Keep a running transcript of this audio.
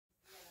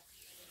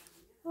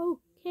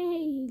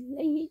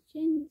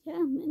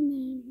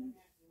gentlemen,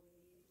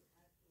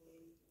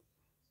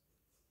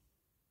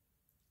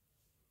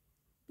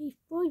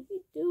 before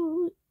you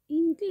do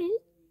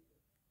English,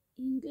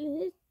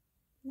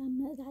 la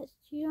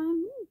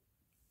meditación,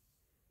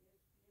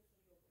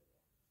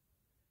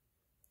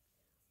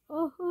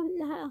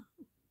 ojalá,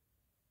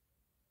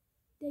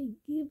 they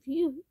give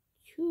you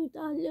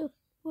 $2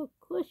 for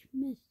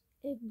Christmas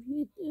if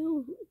you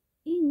do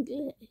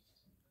English.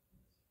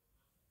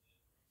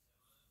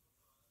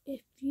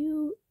 If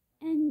you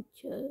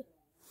enter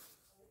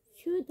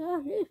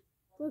 $2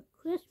 for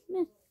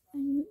Christmas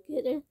and you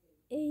get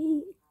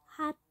a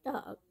hot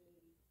dog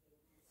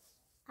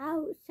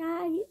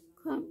outside,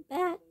 come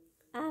back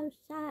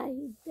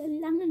outside the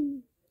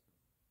line.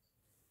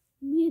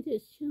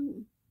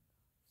 Medicine,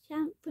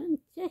 San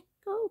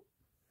Francisco,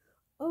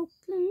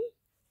 Oakland,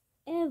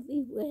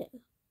 everywhere.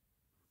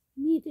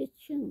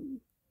 Medicine.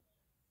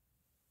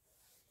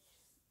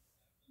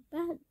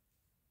 But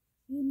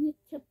you need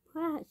to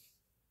press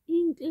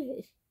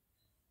English.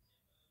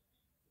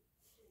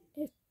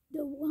 If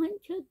the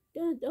ones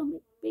that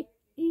don't speak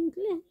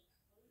English,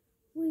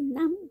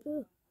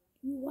 remember,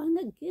 you want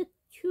to get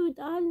 $2,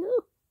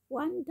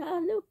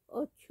 $1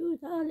 or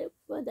 $2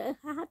 for the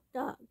hot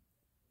dog.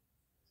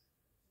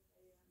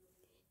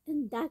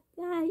 And that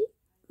guy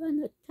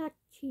gonna talk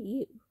to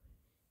you.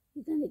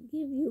 He's gonna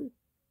give you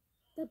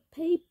the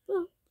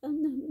paper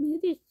from the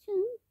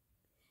medicine,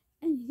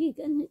 and he's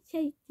gonna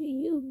say to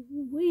you,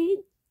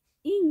 read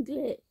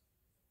English.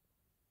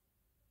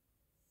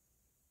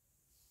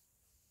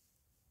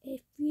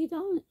 If you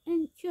don't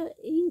enter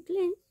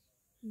English,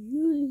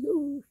 you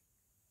lose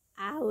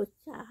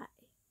outside.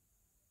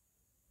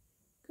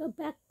 Go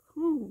back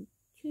home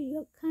to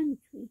your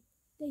country.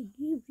 They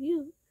give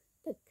you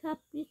the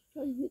copy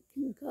so you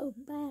can go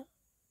back.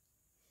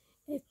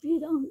 If you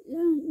don't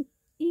learn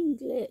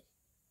English,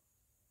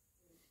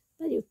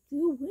 but if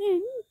you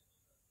win,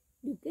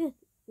 you get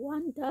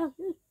 $1,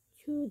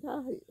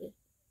 $2.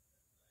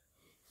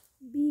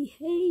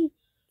 Behave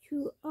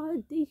to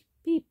all these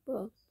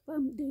people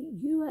from the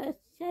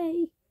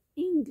USA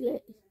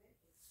English.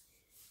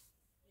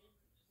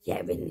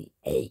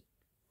 78.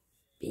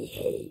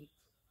 Behave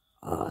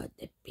all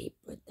the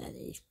people that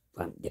is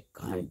from the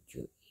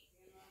country.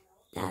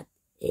 That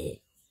is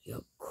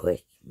your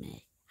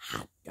Christmas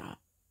hot dog.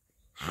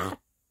 Hot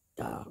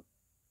dog.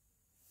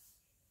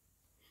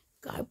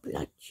 God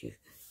bless you.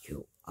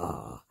 You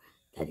are.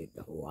 That is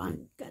the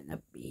one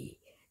gonna be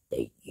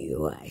the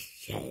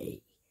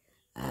USA.